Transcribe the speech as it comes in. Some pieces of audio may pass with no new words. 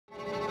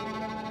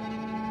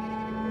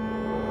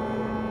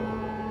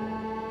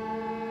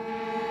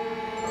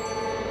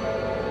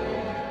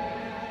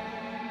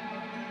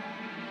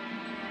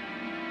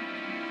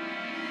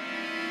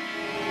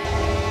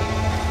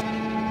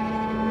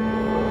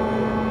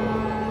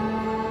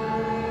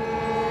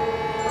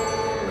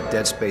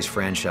Dead Space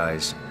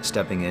franchise,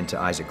 stepping into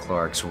Isaac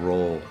Clarke's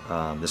role,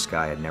 this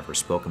guy had never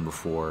spoken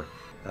before.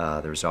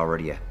 There's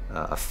already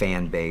a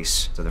fan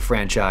base to the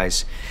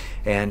franchise,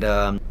 and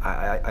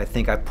I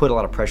think I put a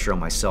lot of pressure on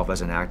myself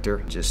as an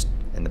actor, just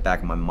in the back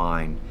of my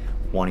mind,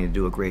 wanting to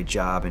do a great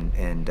job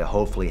and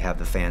hopefully have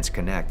the fans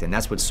connect. And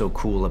that's what's so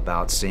cool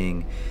about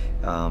seeing,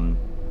 now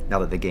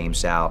that the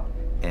game's out,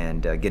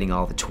 and getting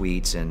all the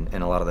tweets and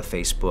a lot of the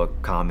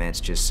Facebook comments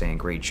just saying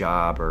great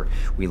job or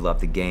we love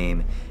the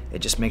game. It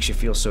just makes you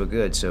feel so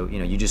good. So, you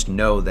know, you just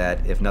know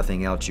that if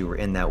nothing else, you were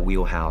in that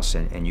wheelhouse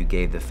and you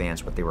gave the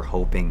fans what they were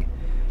hoping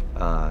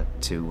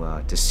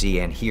to see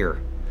and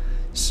hear.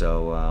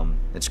 So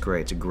it's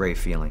great. It's a great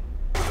feeling.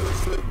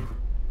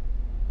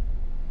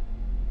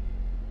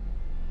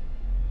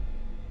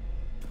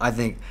 I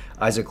think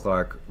Isaac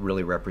Clarke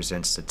really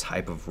represents the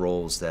type of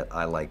roles that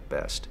I like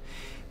best,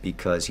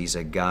 because he's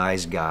a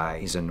guy's guy.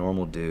 He's a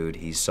normal dude.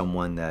 He's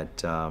someone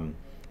that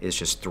is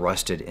just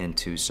thrusted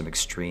into some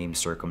extreme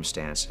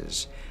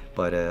circumstances.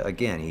 But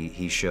again,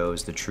 he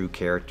shows the true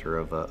character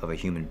of a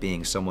human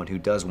being, someone who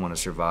does want to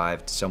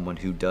survive, someone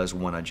who does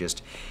want to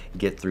just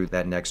get through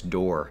that next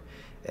door.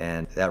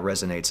 And that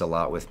resonates a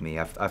lot with me.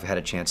 I've had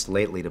a chance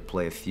lately to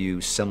play a few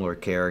similar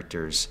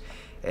characters,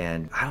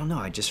 and I don't know,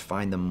 I just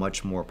find them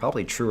much more,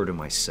 probably truer to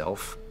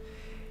myself.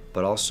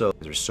 But also,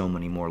 there's so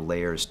many more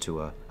layers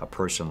to a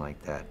person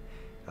like that.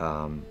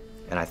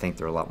 And I think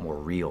they're a lot more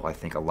real. I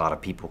think a lot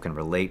of people can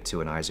relate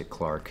to an Isaac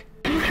Clarke.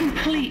 You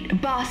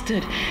complete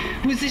bastard!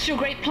 Was this your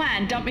great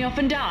plan? Dump me off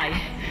and die?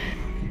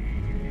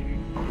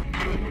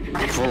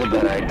 Full of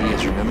bad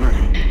ideas, remember?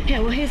 Yeah,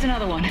 well, here's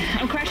another one.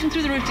 I'm crashing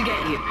through the roof to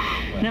get you.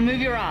 Now move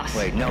your ass.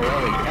 Wait, no,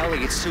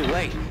 Ellie, it's too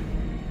late.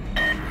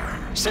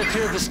 Stay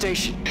clear of the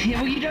station.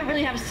 Yeah, well, you don't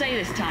really have a say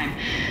this time.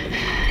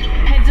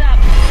 Heads up.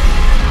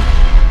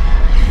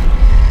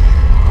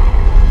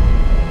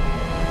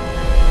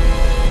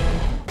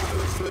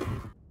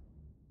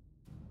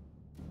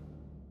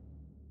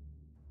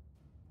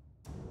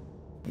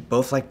 We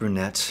both like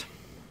brunettes.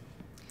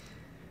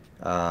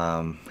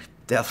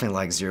 Definitely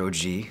like Zero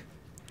G.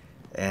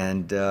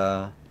 And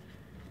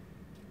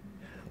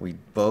we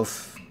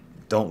both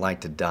don't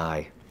like to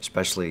die,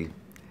 especially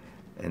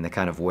in the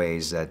kind of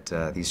ways that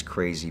these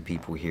crazy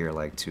people here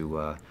like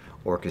to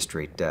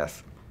orchestrate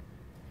death.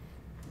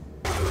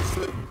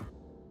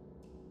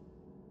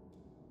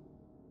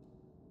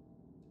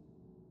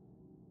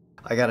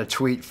 I got a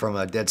tweet from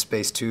a Dead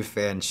Space 2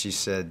 fan. She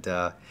said,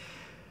 "Are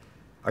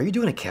you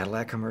doing a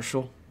Cadillac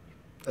commercial?"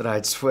 And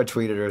I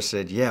tweeted her,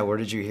 said, "Yeah, where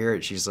did you hear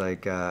it?" She's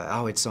like,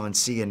 "Oh, it's on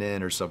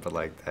CNN or something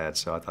like that."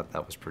 So I thought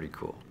that was pretty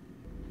cool.